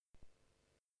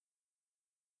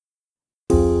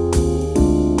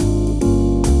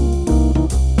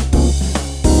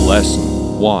Lesson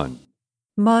 1.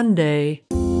 Monday.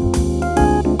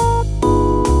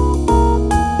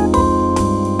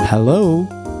 Hello!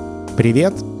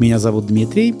 Привет, меня зовут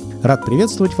Дмитрий. Рад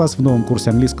приветствовать вас в новом курсе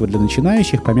английского для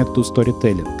начинающих по методу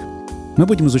Storytelling. Мы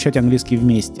будем изучать английский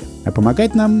вместе, а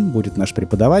помогать нам будет наш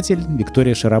преподаватель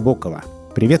Виктория Широбокова.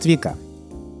 Привет, Вика!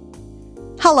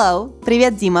 Hello!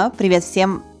 Привет, Дима! Привет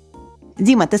всем!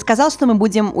 Дима, ты сказал, что мы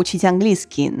будем учить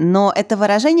английский, но это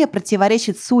выражение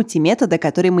противоречит сути метода,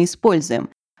 который мы используем.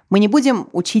 Мы не будем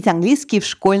учить английский в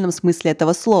школьном смысле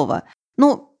этого слова.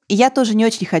 Я тоже не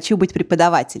очень хочу быть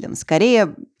преподавателем,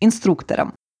 скорее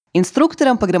инструктором.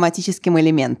 Инструктором по грамматическим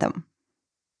элементам.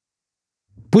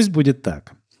 Пусть будет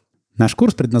так. Наш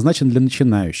курс предназначен для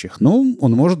начинающих, но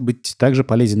он может быть также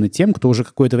полезен и тем, кто уже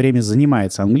какое-то время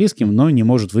занимается английским, но не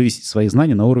может вывести свои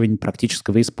знания на уровень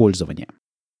практического использования.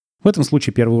 В этом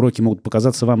случае первые уроки могут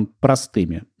показаться вам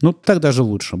простыми. Так даже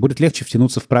лучше, будет легче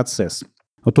втянуться в процесс.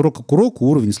 От урока к уроку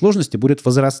уровень сложности будет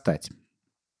возрастать.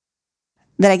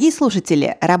 Дорогие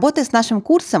слушатели, работая с нашим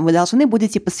курсом, вы должны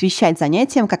будете посвящать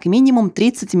занятиям как минимум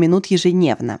 30 минут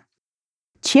ежедневно.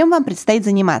 Чем вам предстоит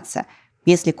заниматься?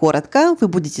 Если коротко, вы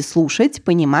будете слушать,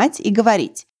 понимать и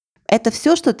говорить. Это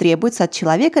все, что требуется от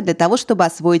человека для того, чтобы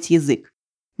освоить язык.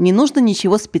 Не нужно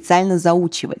ничего специально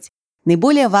заучивать.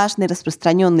 Наиболее важные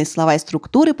распространенные слова и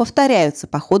структуры повторяются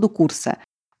по ходу курса.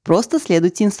 Просто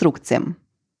следуйте инструкциям.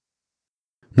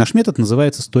 Наш метод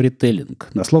называется storytelling,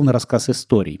 дословно рассказ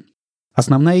историй.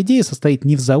 Основная идея состоит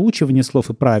не в заучивании слов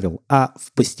и правил, а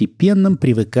в постепенном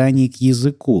привыкании к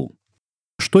языку.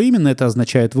 Что именно это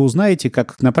означает, вы узнаете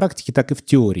как на практике, так и в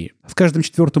теории. В каждом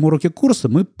 4-м уроке курса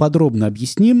мы подробно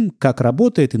объясним, как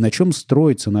работает и на чем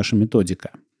строится наша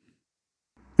методика.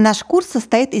 Наш курс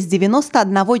состоит из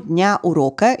 91 дня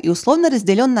урока и условно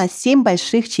разделен на 7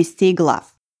 больших частей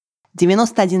глав.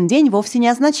 91 день вовсе не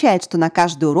означает, что на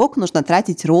каждый урок нужно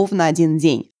тратить ровно один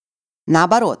день.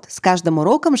 Наоборот, с каждым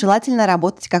уроком желательно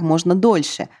работать как можно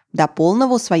дольше, до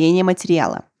полного усвоения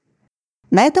материала.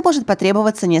 На это может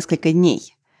потребоваться несколько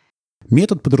дней.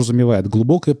 Метод подразумевает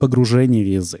глубокое погружение в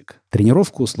язык,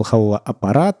 тренировку слухового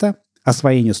аппарата,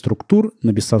 освоение структур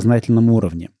на бессознательном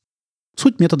уровне.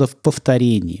 Суть метода в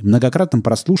повторении, многократном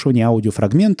прослушивании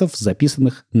аудиофрагментов,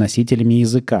 записанных носителями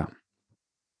языка.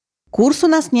 Курс у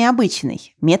нас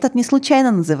необычный. Метод не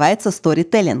случайно называется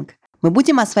storytelling. Мы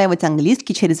будем осваивать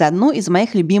английский через одну из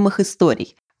моих любимых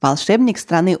историй «Волшебник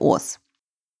страны Оз».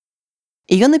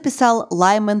 Ее написал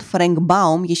Лайман Фрэнк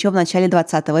Баум еще в начале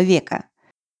 20 века.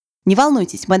 Не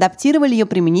волнуйтесь, мы адаптировали ее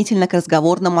применительно к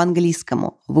разговорному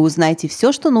английскому. Вы узнаете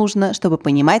все, что нужно, чтобы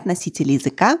понимать носителя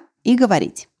языка и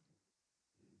говорить.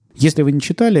 Если вы не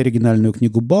читали оригинальную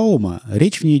книгу Баума,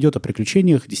 речь в ней идет о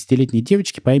приключениях 10-летней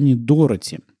девочки по имени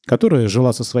Дороти, которая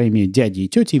жила со своими дядей и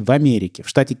тетей в Америке, в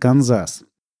штате Канзас.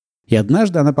 И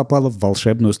однажды она попала в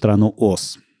волшебную страну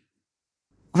Оз.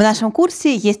 В нашем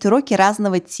курсе есть уроки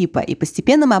разного типа, и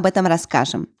постепенно мы об этом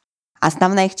расскажем.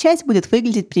 Основная их часть будет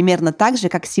выглядеть примерно так же,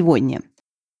 как сегодня.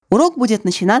 Урок будет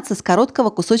начинаться с короткого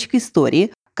кусочка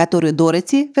истории, которую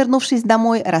Дороти, вернувшись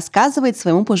домой, рассказывает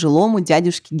своему пожилому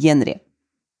дядюшке Генри.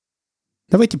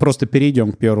 Давайте просто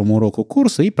перейдем к первому уроку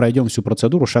курса и пройдем всю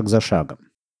процедуру шаг за шагом.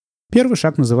 Первый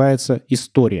шаг называется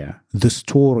 «История» – «The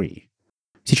Story».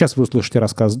 Сейчас вы услышите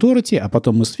рассказ Дороти, а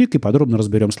потом мы с Викой подробно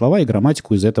разберем слова и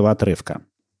грамматику из этого отрывка.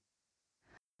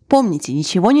 Помните,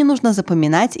 ничего не нужно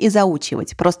запоминать и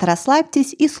заучивать. Просто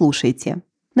расслабьтесь и слушайте.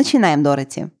 Начинаем,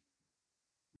 Дороти.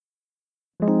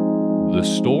 The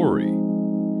story.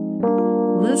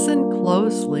 Listen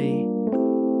closely.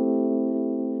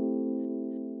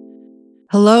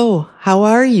 Hello, how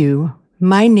are you?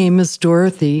 My name is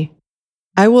Dorothy.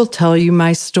 I will tell you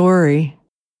my story.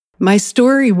 My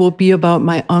story will be about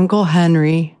my Uncle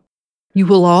Henry. You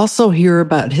will also hear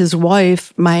about his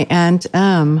wife, my Aunt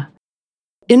Em.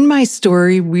 In my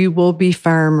story, we will be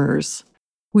farmers.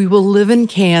 We will live in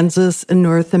Kansas in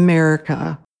North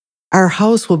America. Our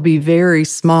house will be very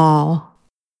small.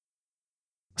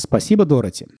 Спасибо,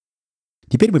 Дороти.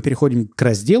 Теперь мы переходим к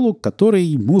разделу,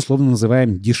 который мы условно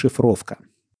называем «дешифровка».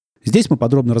 Здесь мы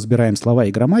подробно разбираем слова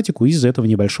и грамматику из этого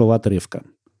небольшого отрывка.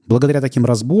 Благодаря таким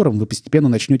разборам вы постепенно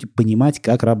начнете понимать,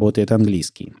 как работает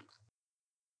английский.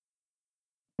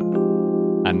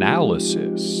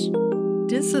 Analysis.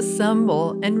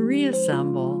 Disassemble and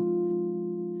reassemble.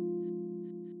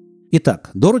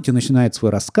 Итак, Дороти начинает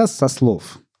свой рассказ со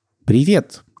слов.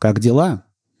 «Привет, как дела?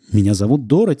 Меня зовут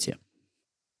Дороти».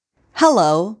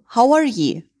 Hello, how are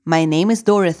you? My name is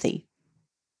Dorothy.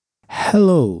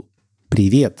 Hello,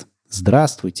 привет,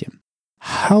 здравствуйте.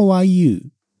 How are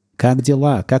you? Как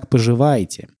дела, как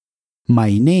поживаете?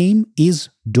 My name is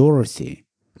Dorothy.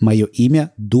 Мое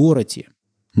имя Дороти.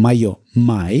 мое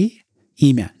my,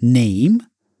 имя name.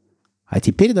 А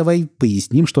теперь давай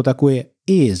поясним, что такое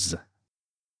is.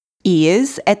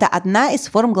 Is – это одна из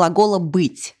форм глагола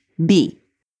 «быть» – be.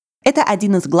 Это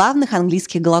один из главных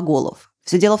английских глаголов.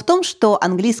 Все дело в том, что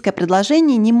английское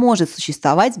предложение не может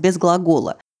существовать без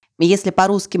глагола. И если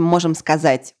по-русски мы можем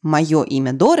сказать «моё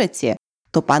имя Дороти»,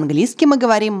 то по-английски мы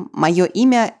говорим «моё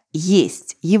имя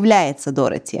есть, является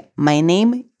Дороти». My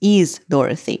name is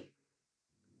Dorothy.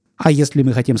 А если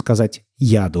мы хотим сказать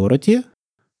 «я Дороти»,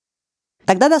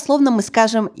 Тогда дословно мы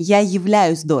скажем «я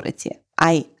являюсь Дороти».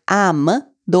 I am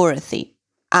Dorothy.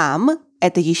 Am –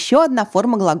 это еще одна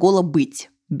форма глагола «быть»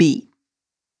 – be.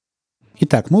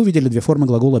 Итак, мы увидели две формы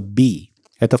глагола be.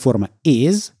 Это форма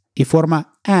is и форма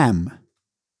am.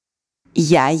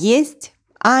 Я есть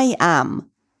 – I am.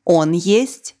 Он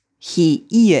есть – he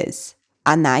is.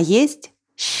 Она есть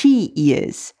 – she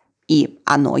is. И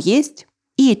оно есть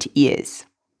 – it is.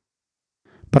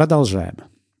 Продолжаем.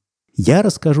 Я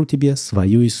расскажу тебе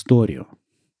свою историю.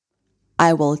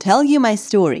 I will tell you my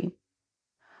story.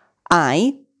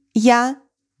 Я,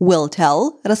 will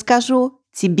tell, расскажу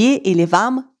тебе или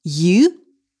вам, you,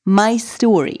 my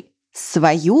story.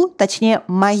 Свою, точнее,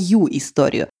 мою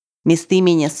историю.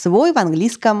 Местоимения «свой» в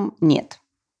английском нет.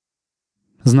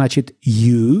 Значит,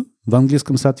 you в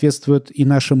английском соответствует и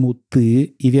нашему «ты»,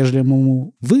 и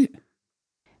вежливому «вы».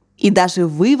 И даже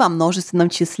 «вы» во множественном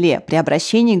числе при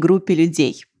обращении к группе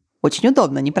людей. Очень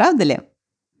удобно, не правда ли?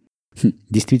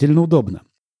 Действительно удобно.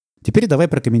 Теперь давай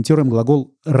прокомментируем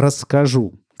глагол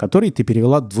 «расскажу», который ты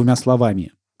перевела двумя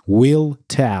словами. Will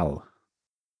tell.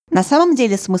 На самом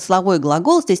деле смысловой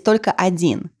глагол здесь только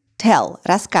один. Tell –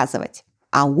 рассказывать.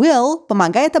 А will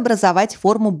помогает образовать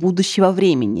форму будущего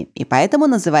времени, и поэтому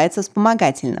называется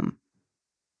вспомогательным.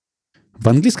 В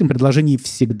английском предложении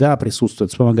всегда присутствует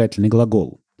вспомогательный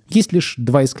глагол. Есть лишь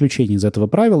два исключения из этого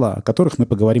правила, о которых мы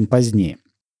поговорим позднее.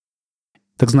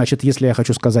 Так значит, если я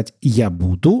хочу сказать «я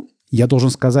буду», я должен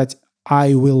сказать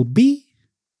 «I will be».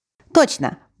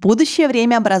 Точно. Будущее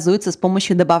время образуется с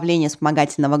помощью добавления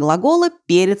вспомогательного глагола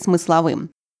перед смысловым.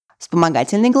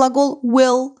 Вспомогательный глагол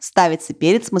will ставится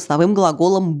перед смысловым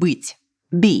глаголом быть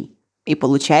 – be. И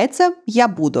получается «я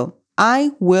буду» – I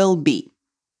will be.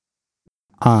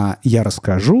 А я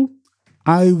расскажу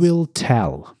 «I will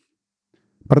tell».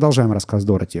 Продолжаем рассказ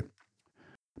Дороти.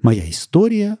 Моя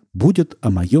история будет о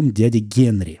моем дяде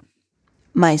Генри.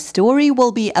 My story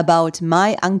will be about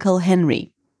my Uncle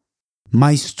Henry.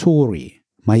 My story,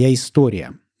 моя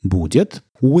история, будет,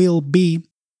 will be,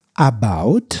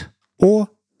 about, о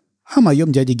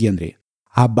моем дяде Генри.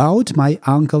 About my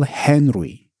Uncle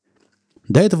Henry.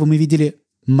 До этого мы видели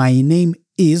my name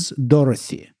is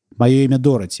Dorothy. Мое имя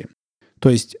Дороти. То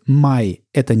есть my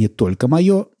 – это не только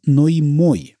мое, но и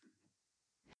мой.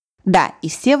 Да, и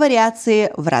все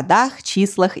вариации в родах,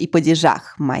 числах и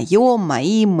падежах. Моё,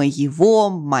 мои, моего,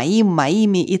 моим,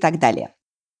 моими и так далее.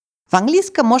 В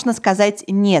английском можно сказать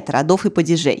 «нет» родов и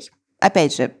падежей.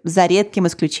 Опять же, за редким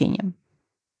исключением.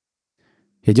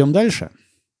 Идем дальше.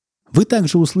 Вы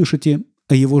также услышите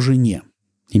о его жене,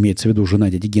 имеется в виду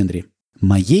жена дяди Генри,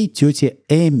 моей тете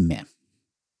Эмме.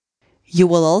 You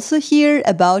will also hear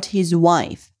about his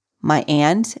wife, my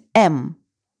aunt M.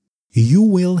 You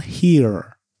will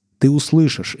hear. Ты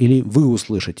услышишь или вы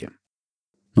услышите.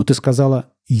 Но ты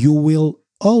сказала you will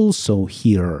also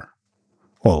hear.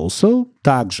 Also –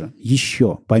 также,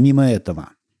 еще, помимо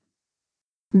этого.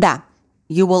 Да,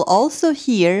 you will also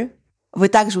hear, вы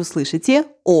также услышите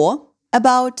о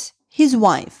about his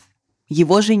wife,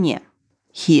 его жене.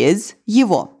 His –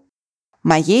 его.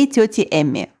 Моей тете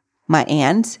Эмме, my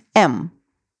aunt M.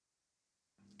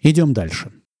 Идем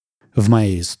дальше. В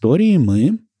моей истории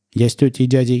мы, я с тетей и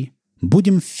дядей,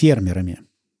 будем фермерами.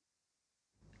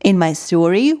 In my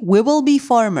story, we will be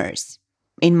farmers.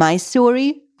 In my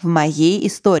story, в моей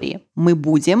истории, мы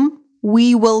будем,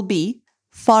 we will be,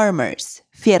 farmers,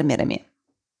 фермерами.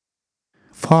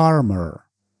 Farmer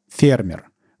 – фермер.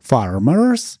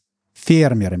 Farmers –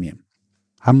 фермерами.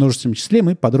 О множественном числе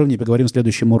мы подробнее поговорим в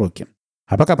следующем уроке.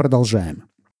 А пока продолжаем.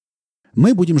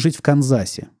 Мы будем жить в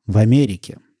Канзасе, в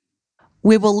Америке.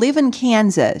 We will live in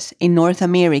Kansas, in North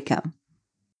America.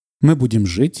 Мы будем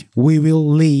жить, we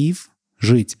will live,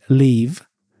 жить, live,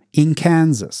 in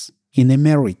Kansas, in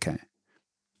America.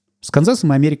 С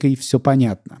Канзасом и Америкой все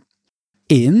понятно.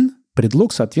 In –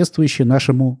 предлог, соответствующий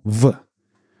нашему «в».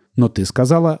 Но ты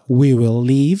сказала we will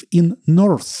live in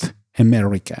North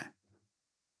America.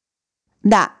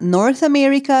 Да, North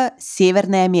America –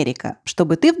 Северная Америка,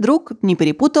 чтобы ты вдруг не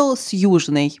перепутал с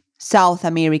Южной, South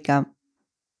America.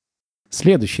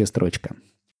 Следующая строчка.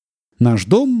 Наш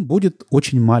дом будет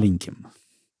очень маленьким.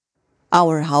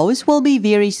 Our house will be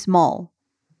very small.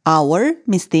 Our –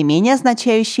 местоимение,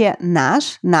 означающее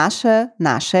наш, наше,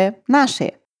 наше,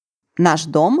 наши. Наш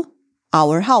дом –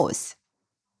 our house.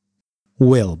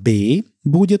 Will be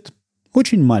будет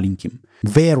очень маленьким.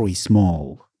 Very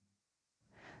small.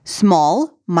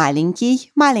 Small –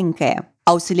 маленький, маленькое.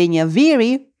 А усиление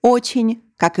very – очень,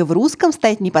 как и в русском,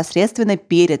 стоит непосредственно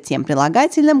перед тем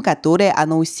прилагательным, которое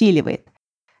оно усиливает.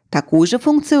 Такую же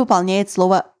функцию выполняет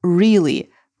слово really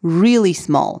 – really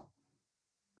small.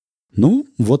 Ну,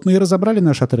 вот мы и разобрали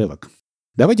наш отрывок.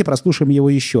 Давайте прослушаем его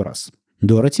еще раз.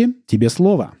 Дороти, тебе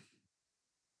слово.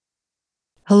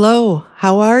 Hello,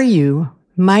 how are you?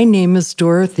 My name is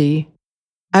Dorothy.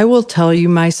 I will tell you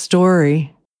my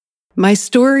story. My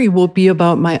story will be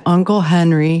about my Uncle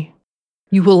Henry.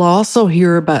 You will also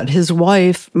hear about his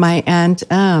wife, my Aunt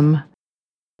Em.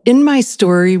 In my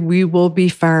story, we will be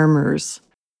farmers.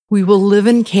 We will live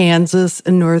in Kansas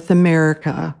in North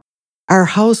America. Our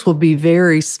house will be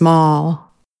very small.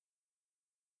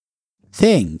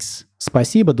 Thanks.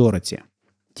 Спасибо, Дороти.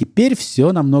 Теперь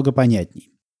все намного понятней.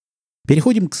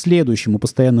 Переходим к следующему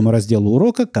постоянному разделу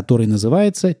урока, который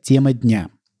называется «Тема дня».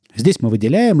 Здесь мы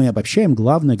выделяем и обобщаем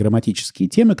главные грамматические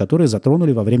темы, которые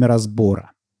затронули во время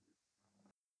разбора.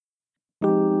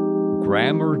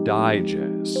 Grammar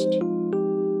Digest.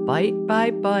 Bite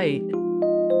by bite.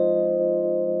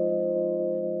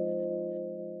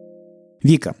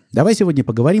 Вика, давай сегодня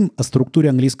поговорим о структуре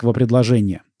английского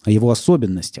предложения, о его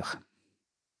особенностях.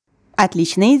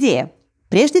 Отличная идея.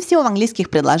 Прежде всего, в английских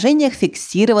предложениях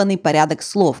фиксированный порядок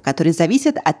слов, который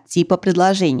зависит от типа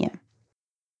предложения.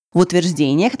 В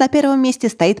утверждениях на первом месте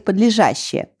стоит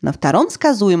подлежащее, на втором –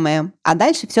 сказуемое, а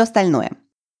дальше все остальное.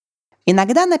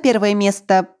 Иногда на первое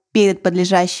место перед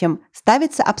подлежащим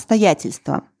ставится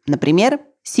обстоятельство. Например,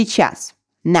 сейчас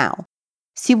 – now,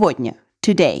 сегодня –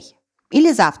 today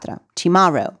или завтра –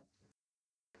 tomorrow.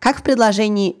 Как в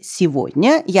предложении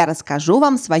 «сегодня я расскажу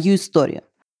вам свою историю».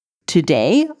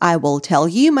 Today I will tell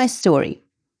you my story.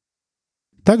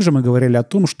 Также мы говорили о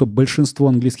том, что большинство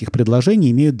английских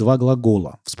предложений имеют два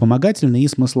глагола – вспомогательный и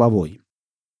смысловой.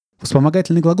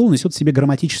 Вспомогательный глагол несет в себе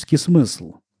грамматический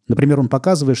смысл. Например, он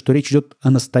показывает, что речь идет о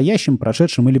настоящем,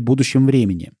 прошедшем или будущем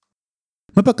времени.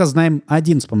 Мы пока знаем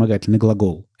один вспомогательный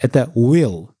глагол – это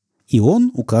will, и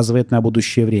он указывает на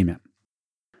будущее время.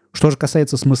 Что же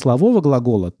касается смыслового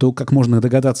глагола, то, как можно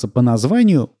догадаться по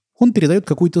названию, он передает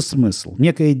какой-то смысл,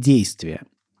 некое действие.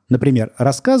 Например,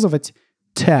 рассказывать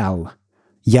 – tell.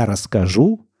 Я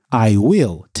расскажу – I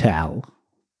will tell.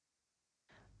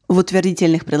 В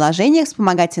утвердительных предложениях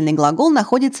вспомогательный глагол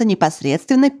находится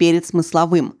непосредственно перед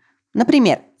смысловым.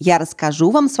 Например, я расскажу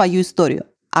вам свою историю.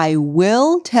 I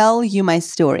will tell you my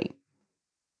story.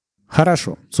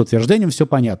 Хорошо, с утверждением все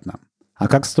понятно. А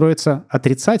как строится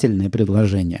отрицательное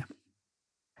предложение?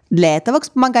 Для этого к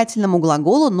вспомогательному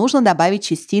глаголу нужно добавить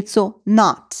частицу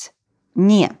not –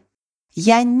 не.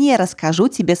 Я не расскажу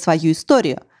тебе свою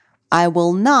историю. I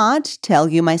will not tell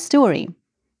you my story.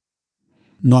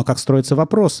 Ну а как строятся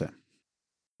вопросы?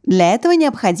 Для этого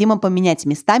необходимо поменять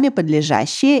местами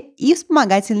подлежащее и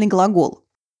вспомогательный глагол.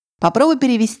 Попробуй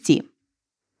перевести.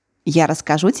 Я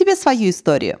расскажу тебе свою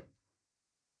историю.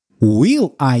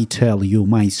 Will I tell you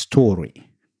my story?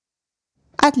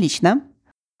 Отлично.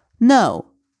 No,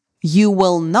 you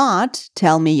will not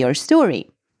tell me your story.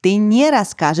 Ты не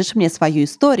расскажешь мне свою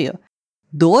историю.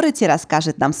 Дороти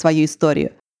расскажет нам свою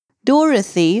историю.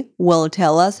 Dorothy will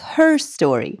tell us her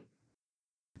story.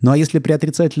 Ну а если при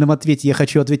отрицательном ответе я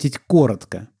хочу ответить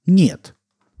коротко? Нет.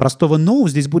 Простого no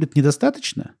здесь будет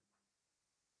недостаточно?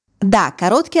 Да,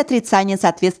 короткие отрицания,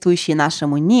 соответствующие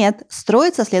нашему «нет»,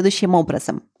 строятся следующим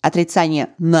образом.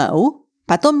 Отрицание no,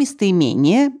 потом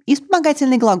местоимение и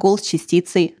вспомогательный глагол с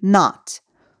частицей not.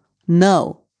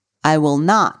 No, I will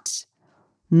not.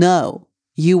 No,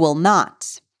 you will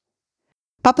not.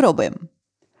 Попробуем.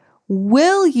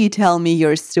 Will you tell me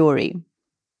your story?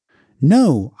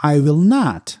 No, I will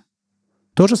not.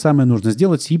 То же самое нужно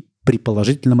сделать и при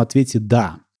положительном ответе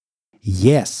 «да».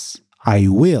 Yes, I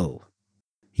will.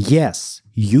 Yes,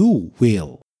 you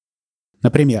will.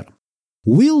 Например,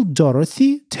 Will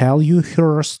Dorothy tell you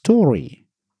her story?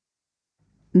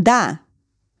 Да.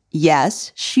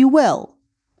 Yes, she will.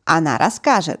 Она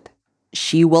расскажет.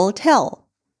 She will tell.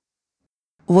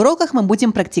 В уроках мы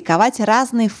будем практиковать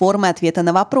разные формы ответа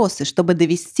на вопросы, чтобы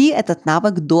довести этот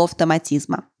навык до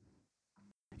автоматизма.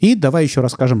 И давай еще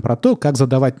расскажем про то, как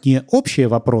задавать не общие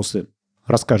вопросы,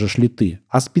 расскажешь ли ты,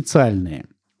 а специальные.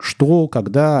 Что,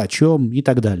 когда, о чем и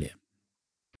так далее.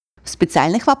 В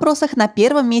специальных вопросах на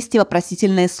первом месте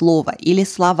вопросительное слово или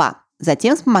слова,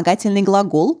 затем вспомогательный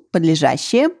глагол,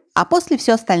 подлежащее, а после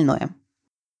все остальное.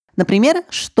 Например,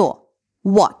 что?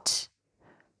 What?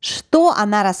 Что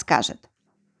она расскажет?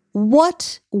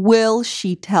 What will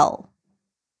she tell?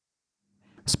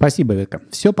 Спасибо, Вика.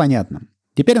 Все понятно.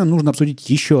 Теперь нам нужно обсудить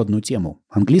еще одну тему –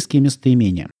 английские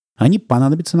местоимения. Они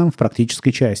понадобятся нам в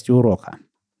практической части урока.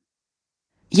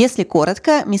 Если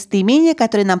коротко, местоимения,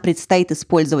 которые нам предстоит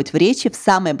использовать в речи в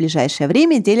самое ближайшее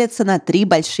время, делятся на 3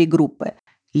 большие группы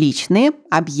 – личные,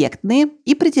 объектные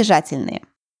и притяжательные.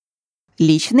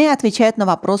 Личные отвечают на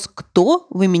вопрос «кто»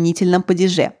 в именительном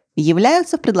падеже,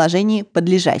 являются в предложении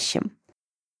подлежащим.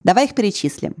 Давай их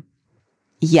перечислим.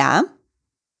 Я,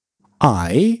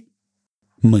 I,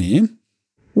 мы,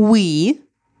 we,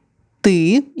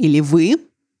 ты или вы,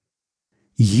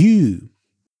 you,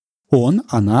 он,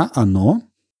 она, оно,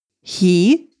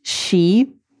 he,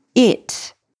 she, it.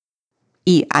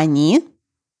 И они.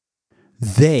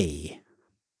 they.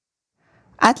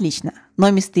 Отлично. Но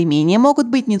местоимения могут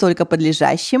быть не только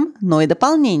подлежащим, но и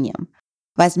дополнением.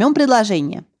 Возьмем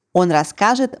предложение. Он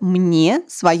расскажет мне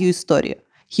свою историю.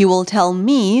 He will tell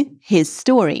me his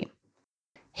story.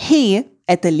 He –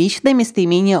 это личное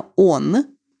местоимение «он»,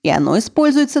 и оно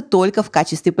используется только в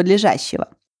качестве подлежащего.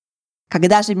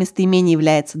 Когда же местоимение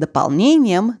является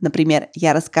дополнением, например,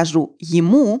 «я расскажу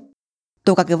ему»,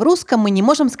 то, как и в русском, мы не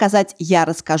можем сказать «я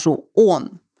расскажу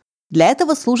он». Для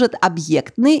этого служат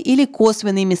объектные или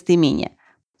косвенные местоимения.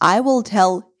 I will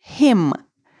tell him.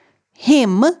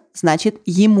 Him значит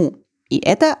 «ему», и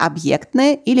это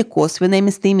объектное или косвенное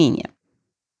местоимение.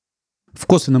 В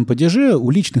косвенном падеже у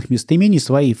личных местоимений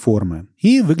свои формы,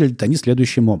 и выглядят они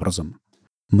следующим образом.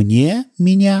 Мне,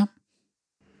 меня,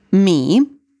 Me,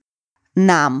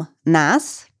 нам,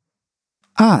 нас,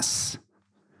 us,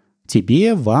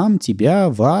 тебе, вам, тебя,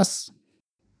 вас,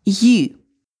 you.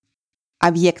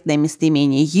 Объектное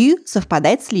местоимение you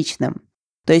совпадает с личным.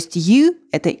 То есть you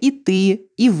 – это и ты,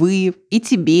 и вы, и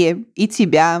тебе, и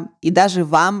тебя, и даже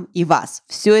вам, и вас.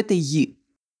 Все это you.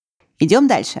 Идем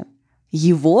дальше.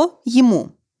 Его,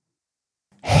 ему.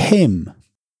 him,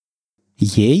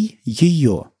 ей,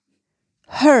 ее,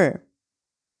 Her.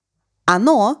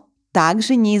 Оно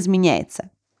также не изменяется.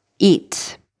 It.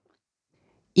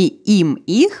 И им,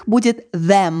 их будет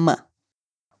them.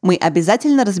 Мы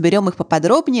обязательно разберем их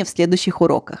поподробнее в следующих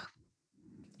уроках.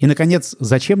 И, наконец,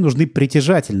 зачем нужны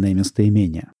притяжательные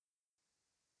местоимения?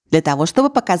 Для того, чтобы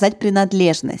показать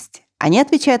принадлежность. Они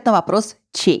отвечают на вопрос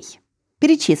 «чей?».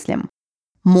 Перечислим.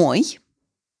 Мой,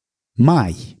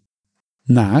 My,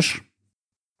 наш,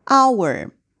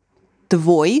 our,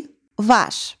 твой,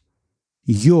 ваш,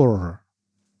 your,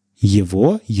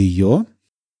 его, ее,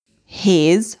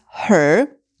 his, her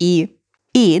и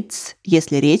its,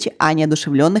 если речь о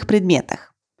неодушевленных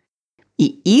предметах. И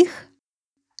их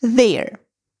their.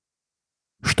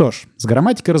 Что ж, с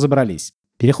грамматикой разобрались.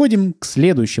 Переходим к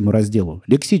следующему разделу,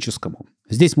 лексическому.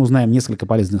 Здесь мы узнаем несколько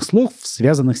полезных слов,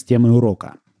 связанных с темой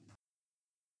урока.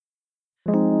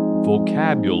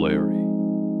 Vocabulary.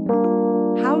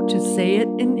 How to say it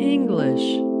in English.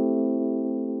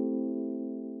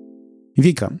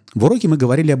 Вика, в уроке мы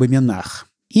говорили об именах.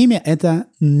 Имя — это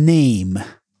name.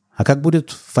 А как будет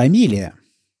фамилия?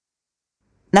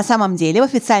 На самом деле в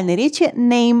официальной речи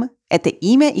name – это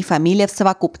имя и фамилия в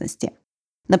совокупности.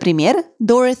 Например,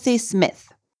 Dorothy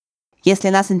Smith. Если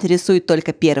нас интересует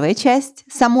только первая часть,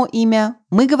 само имя,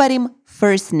 мы говорим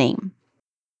first name.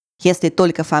 Если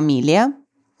только фамилия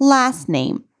 – last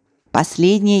name,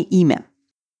 последнее имя.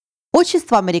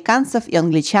 Отчества американцев и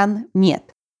англичан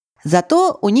нет.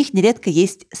 Зато у них нередко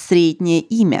есть среднее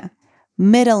имя –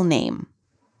 middle name,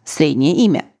 среднее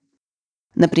имя.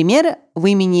 Например, в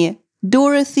имени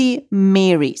Dorothy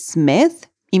Mary Smith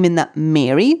именно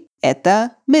Mary –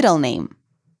 это middle name.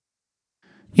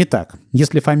 Итак,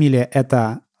 если фамилия —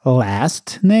 это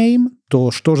last name,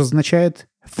 то что же означает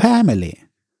family?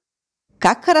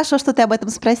 Как хорошо, что ты об этом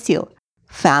спросил.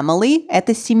 Family –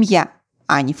 это семья,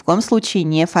 а ни в коем случае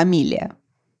не фамилия.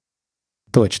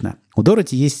 Точно. У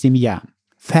Дороти есть семья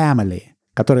family,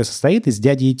 которая состоит из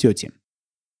дяди и тети.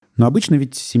 Но обычно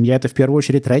ведь семья — это в первую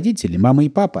очередь родители, мама и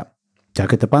папа.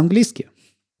 Как это по-английски?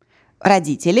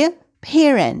 Родители –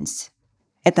 parents.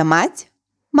 Это мать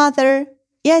 – mother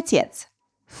и отец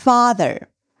 – father.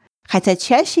 Хотя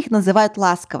чаще их называют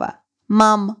ласково –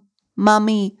 mom,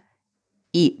 mommy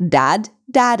и dad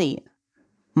 – daddy.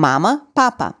 Мама –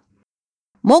 папа.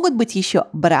 Могут быть еще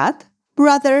брат –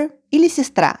 brother или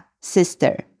сестра –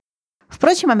 sister.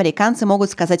 Впрочем, американцы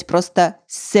могут сказать просто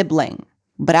sibling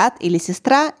 – брат или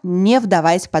сестра, не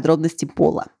вдаваясь в подробности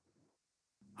пола.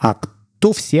 А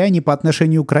кто все они по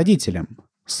отношению к родителям?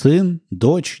 Сын,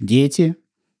 дочь, дети?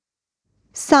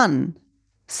 Son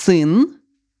 – сын,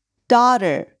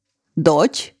 daughter –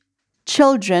 дочь,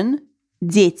 children –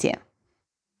 дети.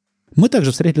 Мы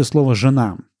также встретили слово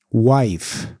 «жена».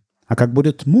 wife. А как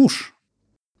будет муж?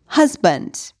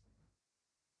 Husband.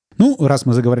 Ну, раз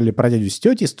мы заговорили про дядю с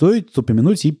тетей, стоит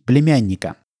упомянуть и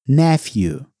племянника.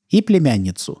 Nephew. И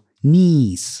племянницу.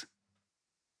 Niece.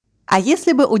 А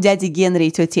если бы у дяди Генри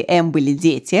и тети Эм были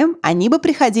дети, они бы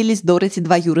приходились Дороти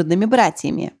двоюродными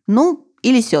братьями, ну,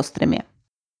 или сестрами.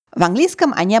 В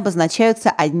английском они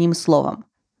обозначаются одним словом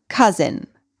 – cousin.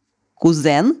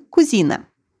 Кузен, кузина.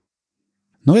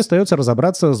 Но и остается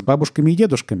разобраться с бабушками и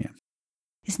дедушками.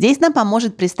 Здесь нам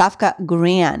поможет приставка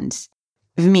grand.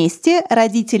 Вместе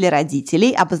родители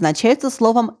родителей обозначаются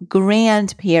словом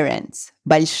grandparents –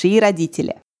 большие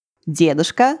родители.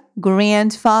 Дедушка –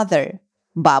 grandfather,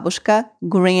 бабушка –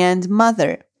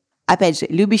 grandmother. Опять же,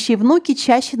 любящие внуки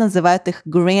чаще называют их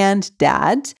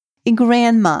granddad и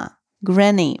grandma –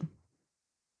 granny.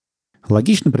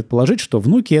 Логично предположить, что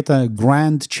внуки — это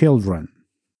grandchildren.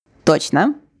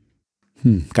 Точно.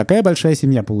 Какая большая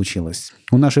семья получилась.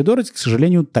 У нашей Дороти, к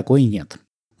сожалению, такой нет.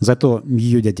 Зато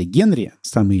ее дядя Генри —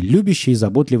 самый любящий и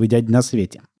заботливый дядя на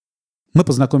свете. Мы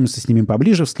познакомимся с ними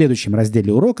поближе в следующем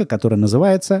разделе урока, который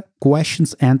называется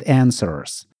Questions and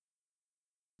Answers.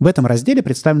 В этом разделе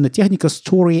представлена техника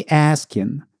story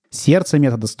asking, сердце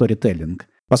метода storytelling,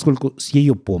 поскольку с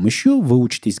ее помощью вы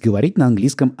учитесь говорить на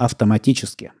английском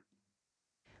автоматически.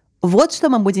 Вот что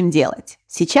мы будем делать.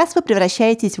 Сейчас вы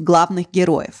превращаетесь в главных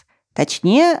героев.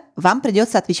 Точнее, вам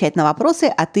придется отвечать на вопросы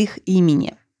от их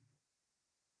имени.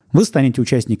 Вы станете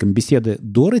участником беседы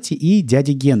Дороти и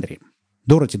дяди Генри.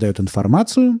 Дороти дает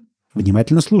информацию,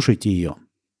 внимательно слушайте ее.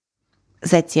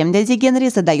 Затем дядя Генри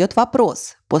задает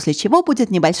вопрос, после чего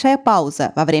будет небольшая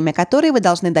пауза, во время которой вы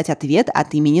должны дать ответ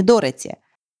от имени Дороти.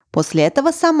 После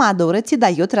этого сама Дороти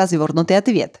дает развернутый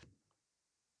ответ.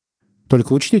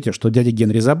 Только учтите, что дядя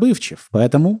Генри забывчив,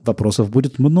 поэтому вопросов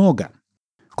будет много.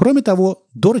 Кроме того,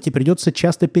 Дороти придется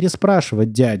часто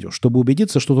переспрашивать дядю, чтобы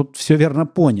убедиться, что тот все верно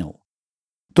понял.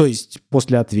 То есть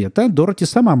после ответа Дороти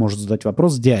сама может задать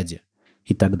вопрос дяде.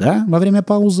 И тогда, во время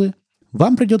паузы,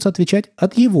 вам придется отвечать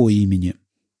от его имени.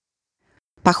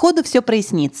 По ходу все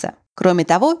прояснится. Кроме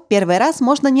того, первый раз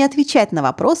можно не отвечать на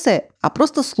вопросы, а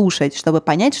просто слушать, чтобы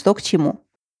понять, что к чему.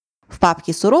 В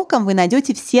папке с уроком вы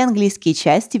найдете все английские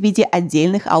части в виде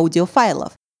отдельных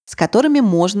аудиофайлов, с которыми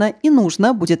можно и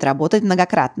нужно будет работать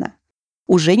многократно,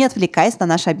 уже не отвлекаясь на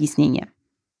наше объяснение.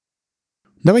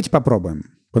 Давайте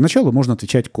попробуем. Поначалу можно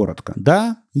отвечать коротко.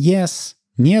 Да, yes,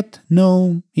 нет,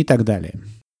 no и так далее.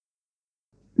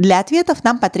 Для ответов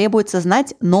нам потребуется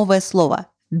знать новое слово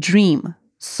dream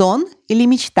 – сон или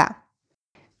мечта.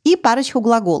 И парочку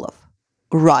глаголов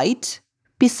write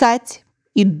 – писать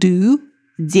и do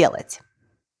 – делать.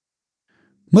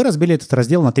 Мы разбили этот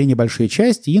раздел на 3 небольшие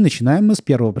части, и начинаем мы с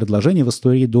первого предложения в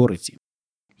истории Дороти.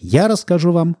 Я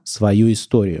расскажу вам свою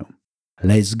историю.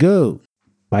 Let's go!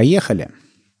 Поехали!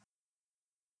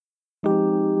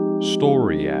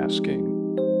 Story asking.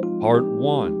 Part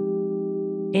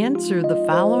 1. Answer the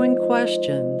following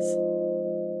questions.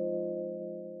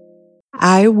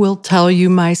 I will tell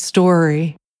you my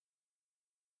story.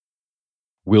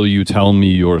 Will you tell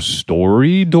me your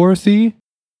story, Dorothy?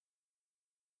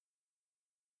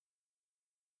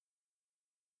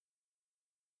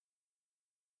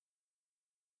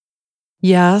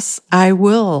 Yes, I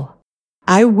will.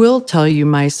 I will tell you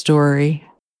my story.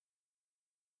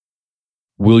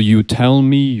 Will you tell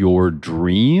me your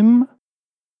dream?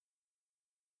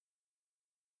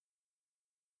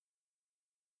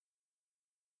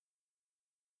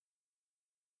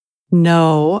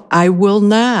 No, I will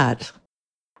not.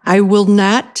 I will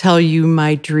not tell you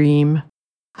my dream.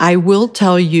 I will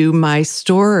tell you my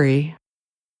story.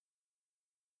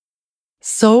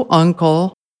 So,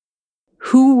 Uncle,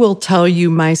 who will tell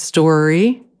you my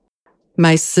story?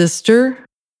 My sister?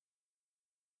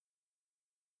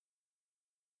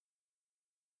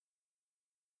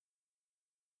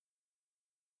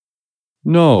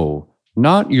 No,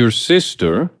 not your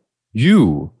sister.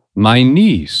 You, my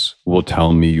niece, will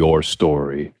tell me your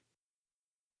story.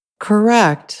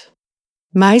 Correct.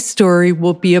 My story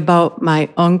will be about my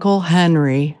Uncle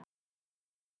Henry.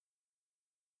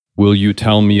 Will you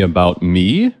tell me about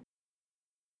me?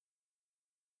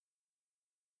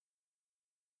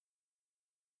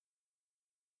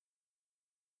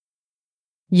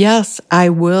 Yes, I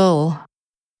will.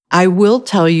 I will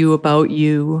tell you about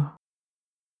you.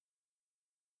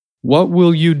 What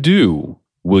will you do?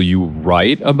 Will you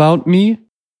write about me?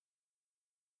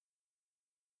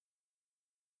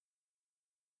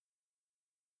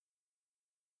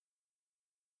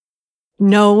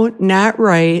 No, not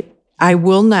write. I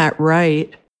will not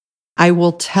write. I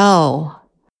will tell.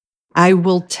 I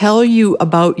will tell you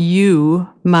about you,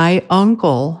 my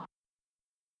uncle.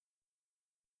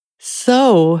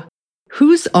 So,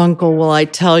 whose uncle will I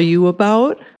tell you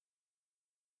about?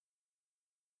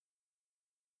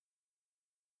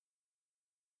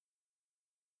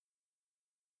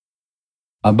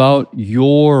 About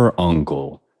your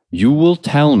uncle. You will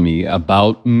tell me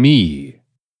about me.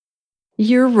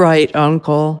 You're right,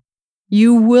 Uncle.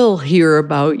 You will hear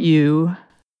about you.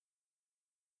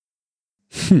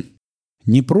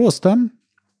 Непросто,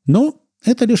 но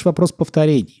это лишь вопрос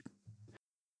повторений.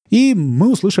 И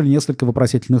мы услышали несколько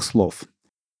вопросительных слов.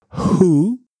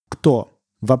 Who – кто?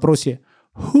 В вопросе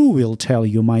Who will tell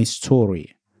you my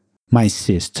story? My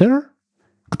sister?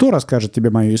 Кто расскажет тебе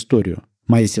мою историю?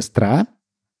 Моя сестра?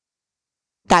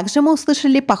 Также мы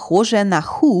услышали похожее на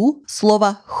who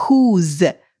слово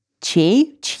whose –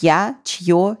 чей, чья,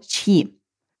 чье, чьи.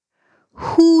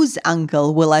 Whose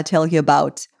uncle will I tell you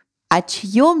about? О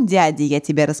чьем дяде я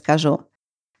тебе расскажу?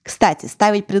 Кстати,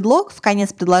 ставить предлог в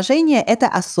конец предложения – это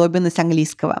особенность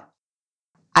английского.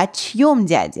 О чьем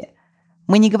дяде?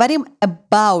 Мы не говорим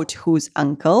about whose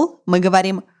uncle, мы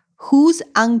говорим whose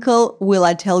uncle will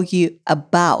I tell you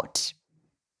about?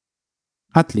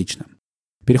 Отлично.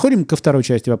 Переходим ко второй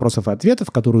части вопросов и ответов,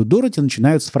 которую Дороти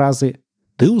начинают с фразы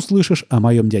 «Ты услышишь о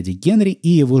моем дяде Генри и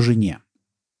его жене».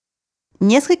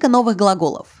 Несколько новых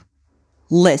глаголов.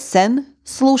 Listen –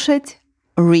 слушать,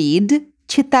 read –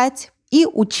 читать и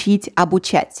учить,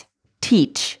 обучать –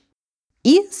 teach.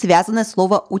 И связанное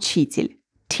слово «учитель»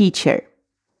 – teacher.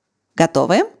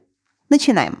 Готовы?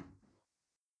 Начинаем.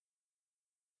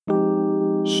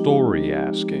 Story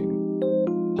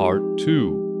asking. Part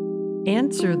 2.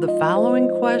 Answer the following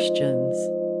questions.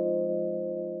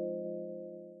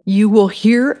 You will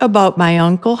hear about my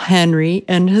Uncle Henry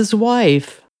and his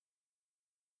wife.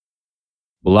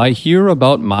 Will I hear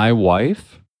about my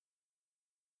wife?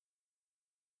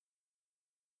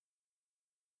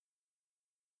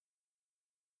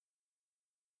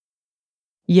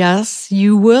 Yes,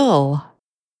 you will.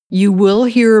 You will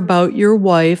hear about your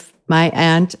wife, my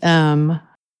Aunt Em.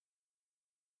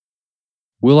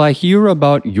 Will I hear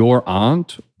about your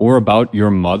aunt or about your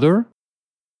mother?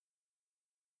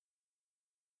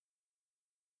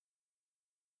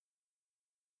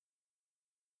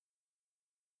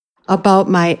 About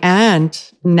my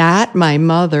aunt, not my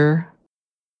mother.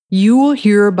 You will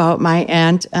hear about my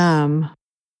Aunt Em.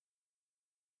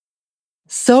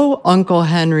 So, Uncle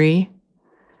Henry,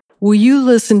 will you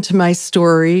listen to my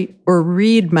story or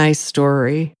read my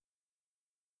story?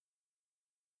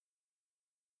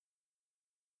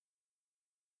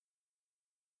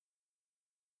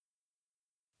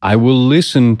 I will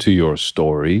listen to your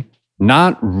story,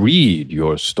 not read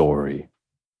your story.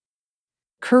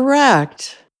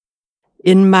 Correct.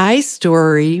 In my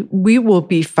story, we will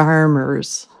be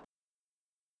farmers.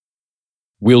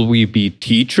 Will we be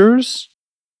teachers?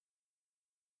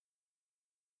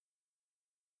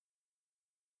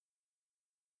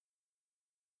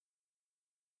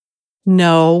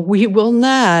 No, we will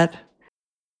not.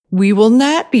 We will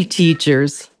not be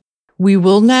teachers. We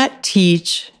will not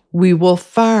teach. We will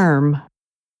farm.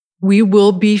 We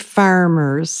will be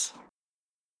farmers.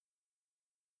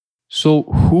 So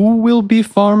who will be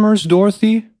farmers,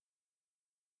 Dorothy?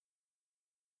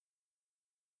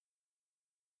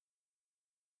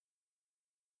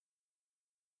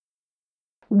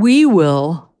 We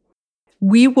will.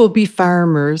 We will be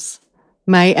farmers.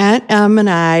 My Aunt Em and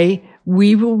I,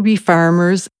 we will be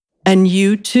farmers, and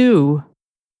you too.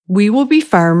 We will be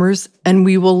farmers, and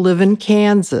we will live in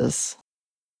Kansas.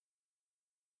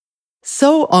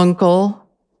 So, Uncle,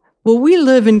 will we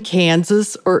live in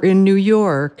Kansas or in New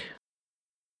York?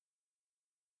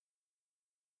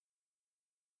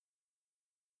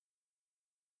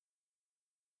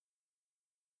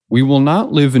 We will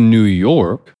not live in New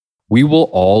York. We will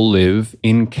all live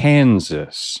in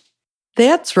Kansas.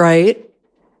 That's right.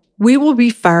 We will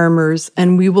be farmers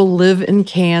and we will live in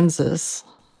Kansas.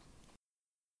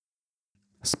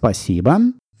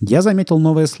 Спасибо. Я заметил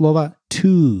новое слово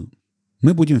to.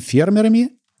 Мы будем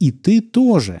фермерами, и ты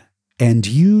тоже. And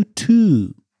you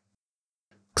too.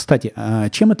 Кстати, а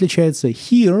чем отличается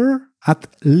hear от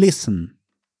listen?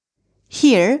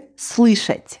 Hear –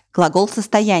 слышать, глагол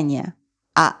состояния,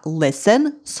 а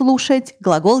listen – слушать,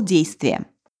 глагол действия.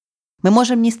 Мы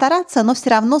можем не стараться, но все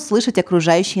равно слышать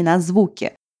окружающие нас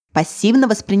звуки, пассивно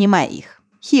воспринимая их.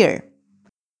 Hear.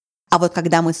 А вот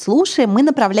когда мы слушаем, мы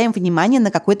направляем внимание на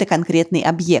какой-то конкретный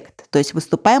объект, то есть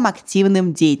выступаем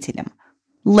активным деятелем.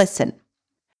 Listen.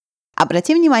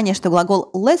 Обрати внимание, что глагол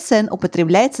listen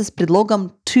употребляется с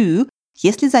предлогом to,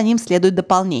 если за ним следует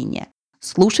дополнение.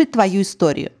 Слушать твою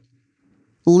историю.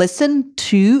 Listen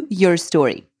to your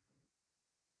story.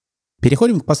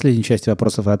 Переходим к последней части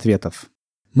вопросов и ответов.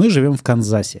 Мы живем в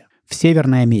Канзасе. в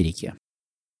Северной Америке?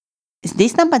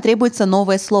 Здесь нам потребуется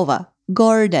новое слово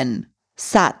garden –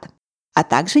 сад, а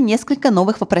также несколько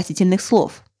новых вопросительных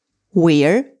слов.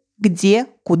 Where – где,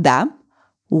 куда,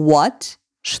 what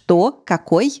 – что,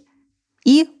 какой,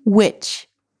 и which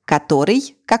 –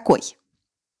 который, какой.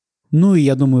 Ну и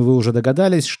я думаю, вы уже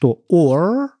догадались, что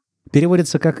or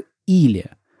переводится как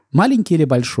или. Маленький или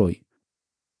большой?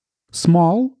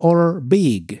 Small or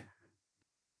big?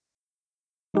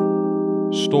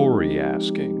 Story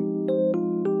asking.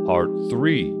 Part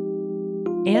 3.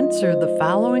 Answer the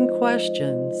following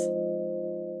questions.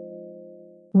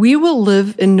 We will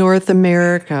live in North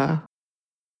America.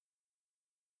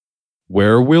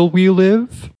 Where will we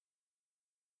live?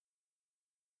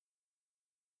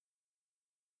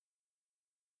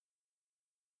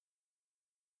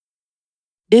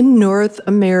 In North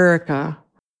America.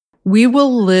 We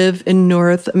will live in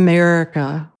North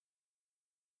America.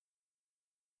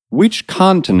 Which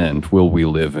continent will we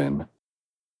live in?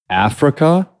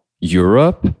 Africa,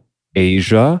 Europe,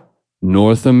 Asia,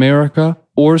 North America,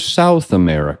 or South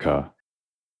America?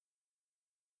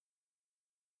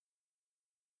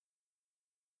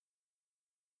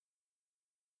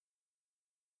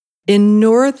 In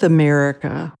North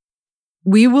America.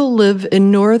 We will live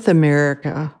in North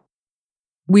America.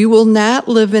 We will not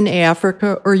live in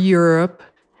Africa or Europe.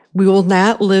 We will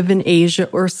not live in Asia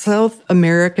or South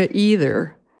America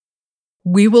either.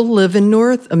 We will live in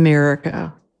North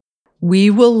America. We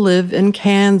will live in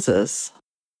Kansas.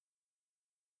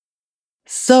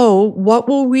 So, what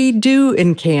will we do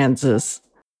in Kansas?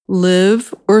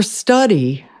 Live or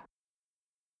study?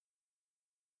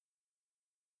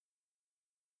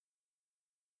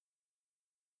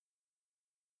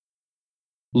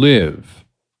 Live.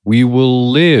 We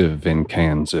will live in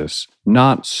Kansas,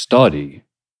 not study.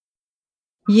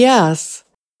 Yes.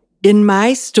 In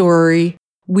my story,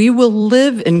 we will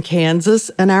live in Kansas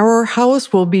and our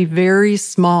house will be very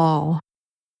small.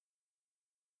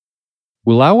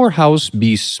 Will our house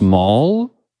be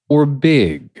small or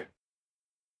big?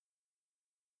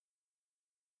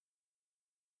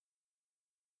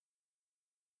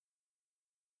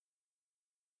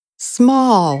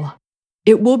 Small.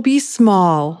 It will be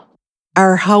small.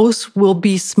 Our house will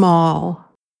be small.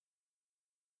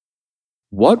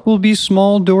 What will be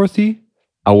small, Dorothy?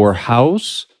 Our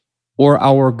house or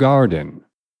our garden?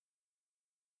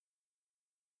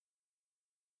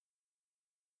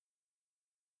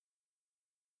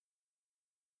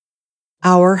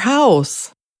 Our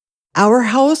house. Our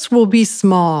house will be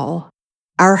small.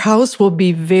 Our house will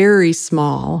be very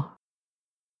small.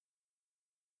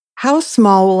 How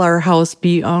small will our house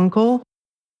be, Uncle?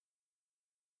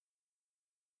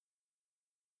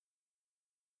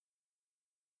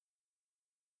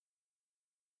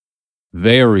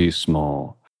 Very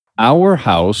small. Our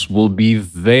house will be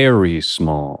very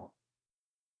small.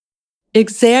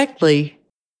 Exactly.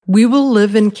 We will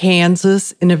live in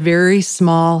Kansas in a very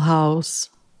small house.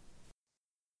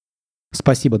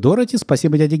 Спасибо, Дороти,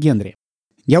 спасибо, дядя Генри.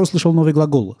 Я услышал новый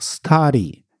глагол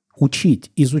study –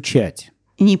 учить, изучать.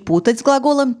 Не путать с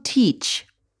глаголом teach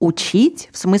 – учить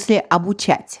в смысле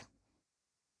обучать.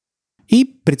 И,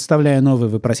 представляя новые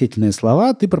вопросительные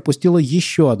слова, ты пропустила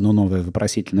еще одно новое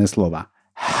вопросительное слово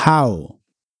 – how.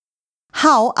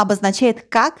 How обозначает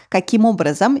как, каким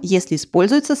образом, если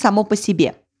используется само по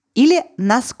себе. Или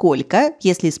насколько,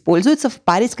 если используется в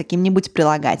паре с каким-нибудь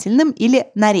прилагательным или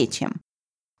наречием.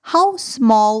 How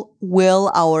small will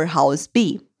our house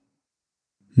be?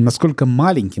 Насколько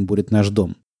маленьким будет наш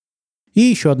дом. И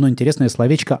еще одно интересное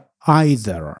словечко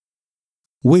either.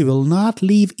 We will not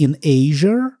live in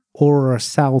Asia or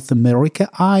South America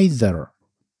either.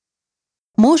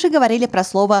 Мы уже говорили про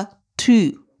слово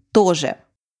to – тоже.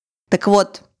 Так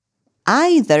вот,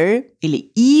 either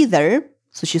или either,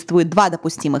 существует два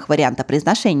допустимых варианта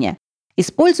произношения,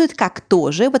 используют как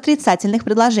тоже в отрицательных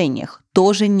предложениях,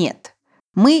 тоже нет.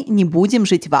 Мы не будем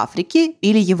жить в Африке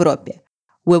или Европе.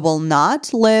 We will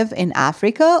not live in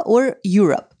Africa or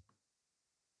Europe.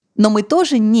 Но мы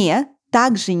тоже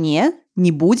также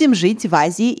не будем жить в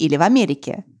Азии или в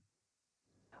Америке.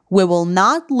 We will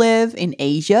not live in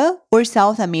Asia or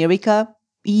South America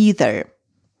either.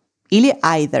 Или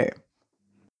either.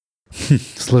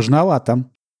 Сложновато.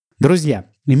 Друзья,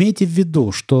 имейте в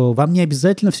виду, что вам не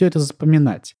обязательно все это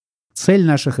запоминать. Цель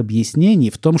наших объяснений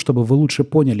в том, чтобы вы лучше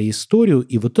поняли историю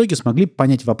и в итоге смогли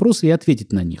понять вопросы и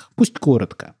ответить на них. Пусть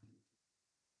коротко.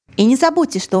 И не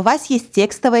забудьте, что у вас есть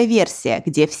текстовая версия,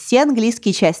 где все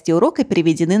английские части урока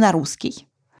переведены на русский.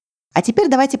 А теперь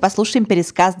давайте послушаем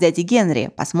пересказ дяди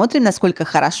Генри, посмотрим, насколько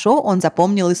хорошо он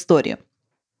запомнил историю.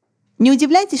 Не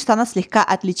удивляйтесь, что она слегка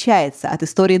отличается от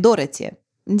истории Дороти.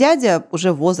 Дядя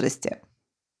уже в возрасте.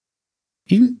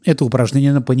 И это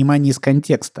упражнение на понимание из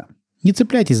контекста. Не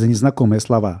цепляйтесь за незнакомые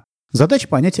слова. Задача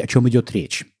понять, о чем идет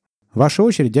речь. Ваша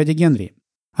очередь, дядя Генри.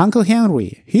 Uncle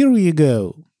Henry, here you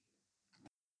go.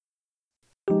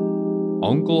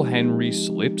 Uncle Henry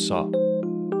slips up.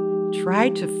 Try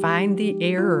to find the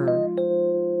error.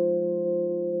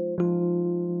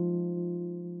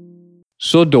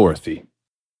 So, Dorothy,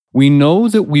 we know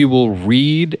that we will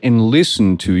read and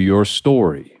listen to your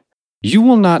story. You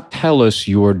will not tell us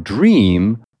your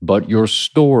dream, but your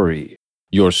story.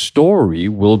 Your story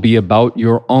will be about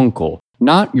your uncle,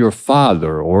 not your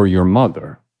father or your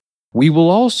mother. We will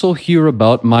also hear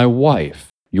about my wife,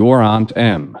 your Aunt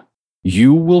Em.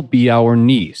 You will be our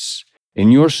niece.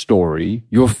 In your story,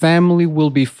 your family will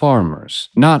be farmers,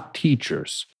 not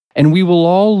teachers. And we will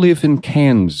all live in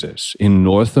Kansas, in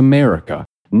North America,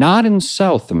 not in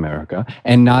South America,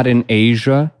 and not in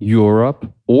Asia,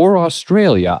 Europe, or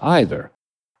Australia either.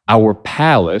 Our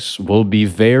palace will be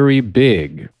very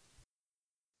big.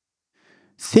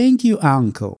 Thank you,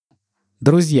 uncle.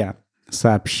 Друзья,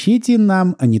 сообщите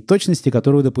нам о неточности,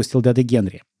 которую допустил дядя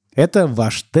Генри. Это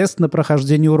ваш тест на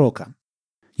прохождение урока.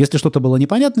 Если что-то было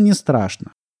непонятно, не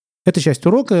страшно. Эта часть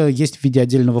урока есть в виде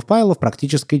отдельного файла в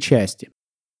практической части.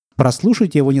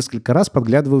 Прослушайте его несколько раз,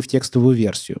 подглядывая в текстовую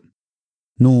версию.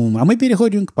 Ну, а мы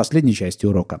переходим к последней части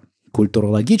урока –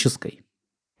 культурологической.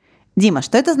 Дима,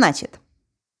 что это значит?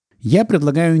 Я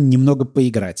предлагаю немного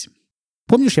поиграть.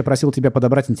 Помнишь, я просил тебя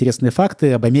подобрать интересные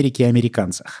факты об Америке и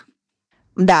американцах?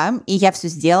 Да, и я все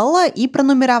сделала и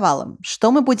пронумеровала.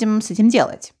 Что мы будем с этим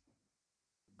делать?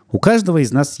 У каждого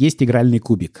из нас есть игральный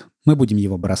кубик. Мы будем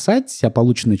его бросать, а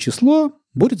полученное число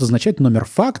будет означать номер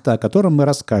факта, о котором мы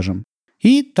расскажем.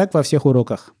 И так во всех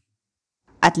уроках.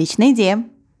 Отличная идея.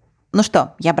 Ну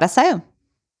что, я бросаю?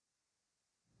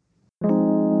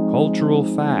 Cultural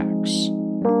facts.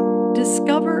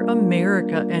 Discover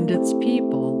America and its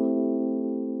people.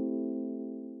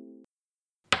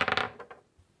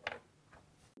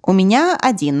 У меня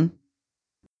 1.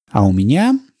 А у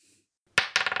меня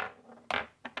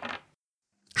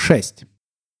 6.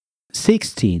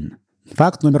 16.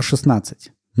 Факт номер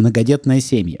 16. Многодетная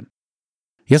семья.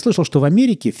 Я слышал, что в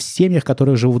Америке в семьях,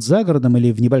 которые живут за городом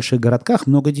или в небольших городках,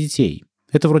 много детей.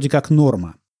 Это вроде как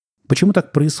норма. Почему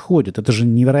так происходит? Это же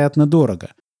невероятно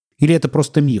дорого. Или это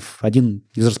просто миф, один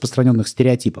из распространенных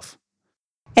стереотипов?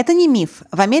 Это не миф.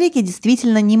 В Америке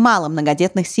действительно немало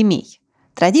многодетных семей.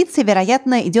 Традиция,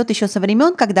 вероятно, идет еще со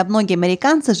времен, когда многие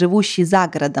американцы, живущие за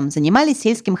городом, занимались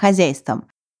сельским хозяйством.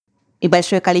 И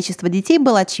большое количество детей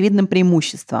было очевидным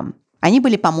преимуществом. Они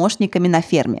были помощниками на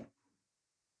ферме.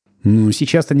 Ну,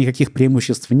 сейчас-то никаких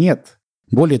преимуществ нет.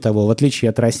 Более того, в отличие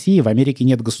от России, в Америке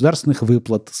нет государственных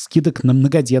выплат, скидок на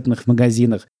многодетных в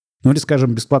магазинах, ну или,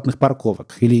 скажем, бесплатных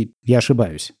парковок. Или я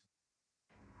ошибаюсь?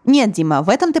 Нет, Дима, в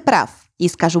этом ты прав. И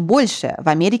скажу больше, в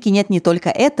Америке нет не только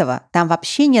этого, там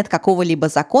вообще нет какого-либо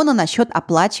закона насчет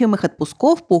оплачиваемых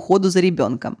отпусков по уходу за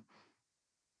ребенком.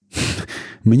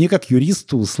 Мне как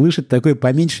юристу слышать такое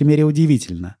по меньшей мере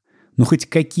удивительно. Ну хоть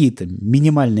какие-то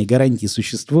минимальные гарантии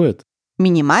существуют?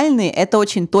 Минимальный – это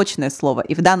очень точное слово,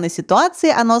 и в данной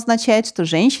ситуации оно означает, что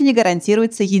женщине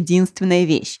гарантируется единственная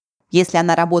вещь. Если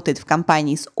она работает в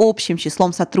компании с общим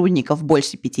числом сотрудников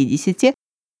больше 50,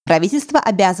 правительство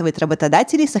обязывает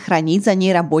работодателей сохранить за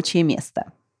ней рабочее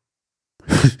место.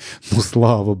 Ну,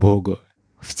 слава богу.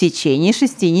 В течение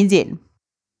 6 недель.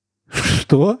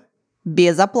 Что?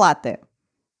 Без оплаты.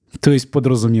 То есть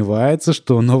подразумевается,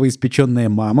 что новоиспеченная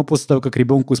мама после того, как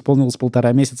ребенку исполнилось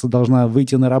 1,5 месяца, должна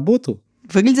выйти на работу?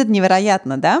 Выглядит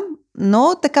невероятно, да?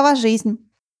 Но такова жизнь.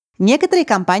 Некоторые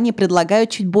компании предлагают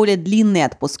чуть более длинные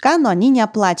отпуска, но они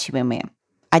неоплачиваемые.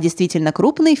 А действительно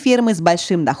крупные фирмы с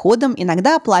большим доходом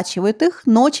иногда оплачивают их,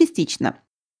 но частично.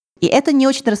 И это не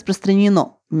очень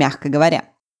распространено, мягко говоря.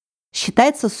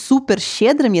 Считается супер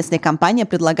щедрым, если компания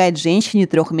предлагает женщине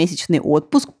 3-месячный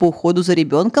отпуск по уходу за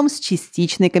ребенком с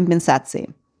частичной компенсацией.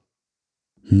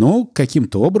 Но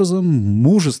каким-то образом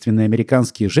мужественные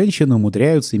американские женщины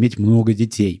умудряются иметь много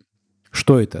детей.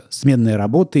 Что это? Сменная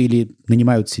работа или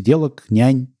нанимают сиделок,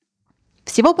 нянь?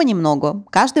 Всего понемногу.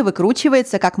 Каждый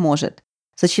выкручивается как может.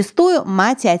 Зачастую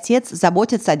мать и отец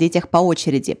заботятся о детях по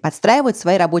очереди, подстраивают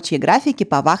свои рабочие графики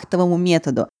по вахтовому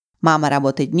методу. Мама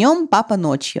работает днем, папа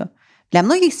ночью. Для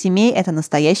многих семей это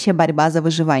настоящая борьба за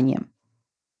выживание.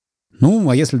 Ну,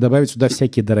 а если добавить сюда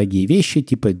всякие дорогие вещи,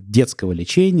 типа детского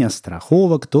лечения,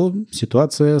 страховок, то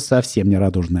ситуация совсем не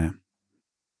радужная.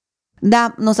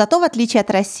 Да, но зато в отличие от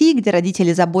России, где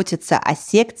родители заботятся о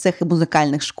секциях и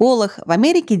музыкальных школах, в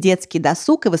Америке детский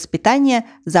досуг и воспитание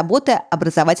 – забота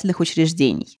образовательных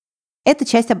учреждений. Это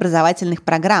часть образовательных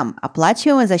программ,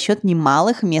 оплачиваемая за счет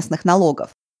немалых местных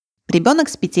налогов. Ребенок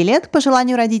с 5 лет, по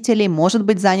желанию родителей, может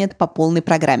быть занят по полной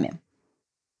программе.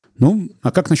 Ну,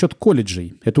 а как насчет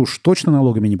колледжей? Это уж точно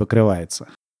налогами не покрывается.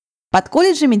 Под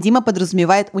колледжами Дима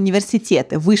подразумевает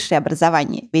университеты, высшее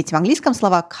образование, ведь в английском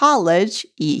слова college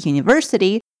и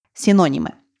university –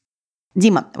 синонимы.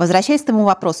 Дима, возвращаясь к тому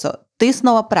вопросу, ты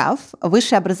снова прав,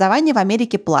 высшее образование в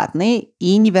Америке платное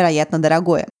и невероятно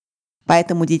дорогое.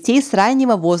 Поэтому детей с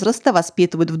раннего возраста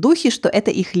воспитывают в духе, что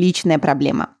это их личная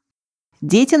проблема.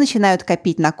 Дети начинают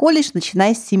копить на колледж,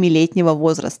 начиная с 7-летнего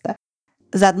возраста.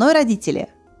 Заодно и родители.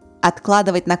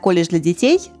 Откладывать на колледж для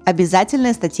детей –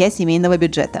 обязательная статья семейного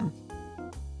бюджета.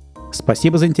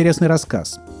 Спасибо за интересный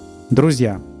рассказ.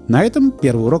 Друзья, на этом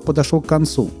первый урок подошел к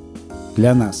концу.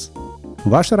 Для нас.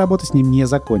 Ваша работа с ним не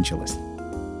закончилась.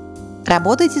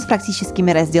 Работайте с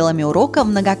практическими разделами урока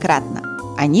многократно.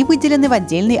 Они выделены в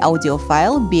отдельный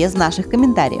аудиофайл без наших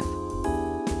комментариев.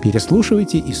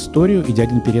 Переслушивайте историю и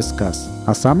дядин пересказ.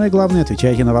 А самое главное,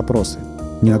 отвечайте на вопросы.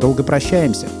 Ненадолго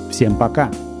прощаемся. Всем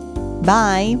пока!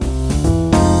 Bye!